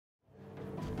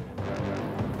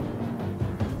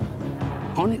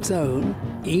On its own,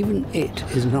 even it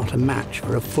is not a match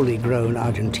for a fully grown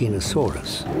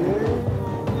Argentinosaurus.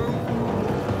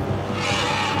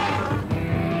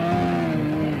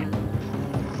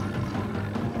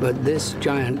 But this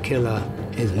giant killer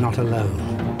is not alone.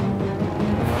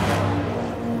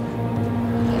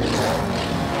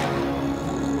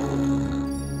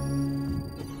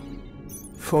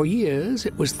 For years,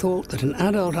 it was thought that an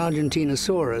adult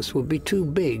Argentinosaurus would be too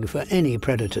big for any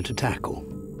predator to tackle.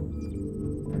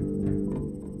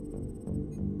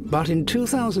 But in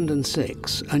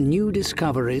 2006, a new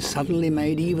discovery suddenly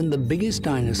made even the biggest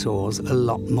dinosaurs a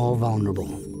lot more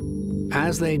vulnerable.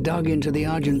 As they dug into the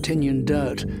Argentinian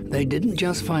dirt, they didn't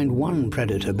just find one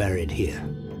predator buried here.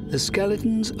 The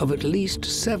skeletons of at least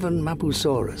 7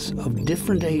 Mapusaurus of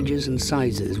different ages and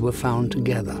sizes were found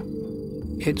together.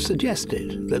 It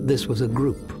suggested that this was a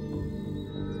group.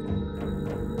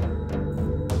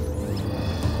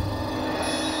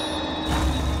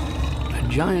 A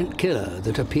giant killer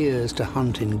that appears to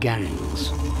hunt in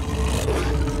gangs.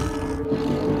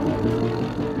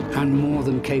 And more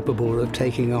than capable of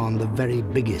taking on the very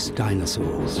biggest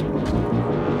dinosaurs.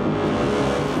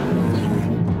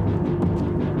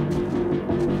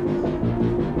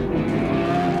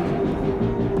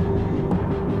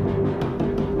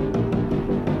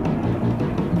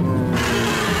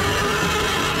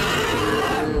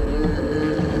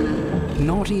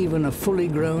 Not even a fully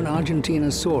grown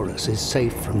Argentinosaurus is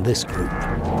safe from this group.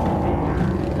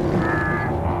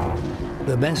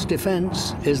 The best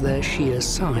defense is their sheer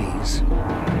size.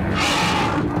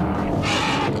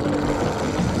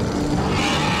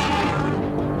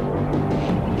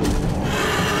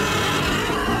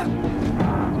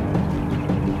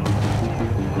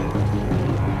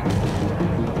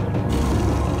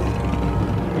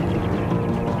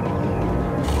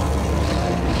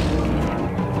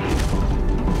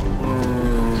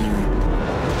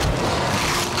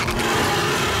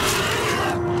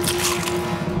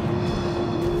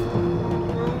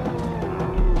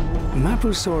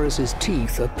 Mapusaurus's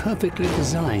teeth are perfectly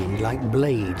designed like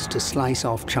blades to slice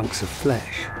off chunks of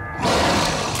flesh.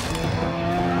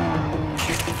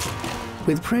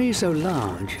 With prey so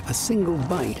large, a single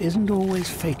bite isn't always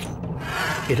fatal.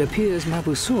 It appears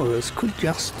Mapusaurus could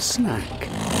just snack,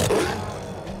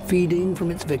 feeding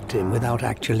from its victim without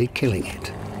actually killing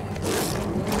it.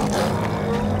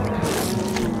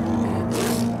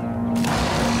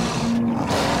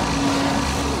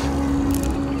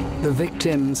 The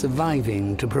victim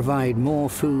surviving to provide more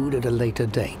food at a later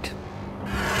date.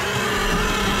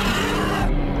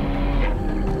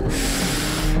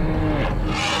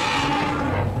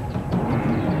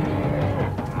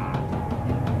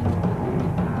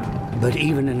 But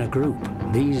even in a group,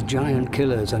 these giant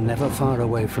killers are never far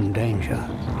away from danger.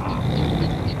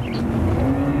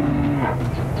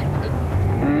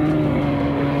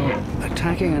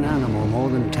 Attacking an animal more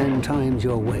than 10 times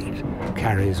your weight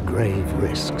carries grave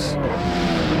risks.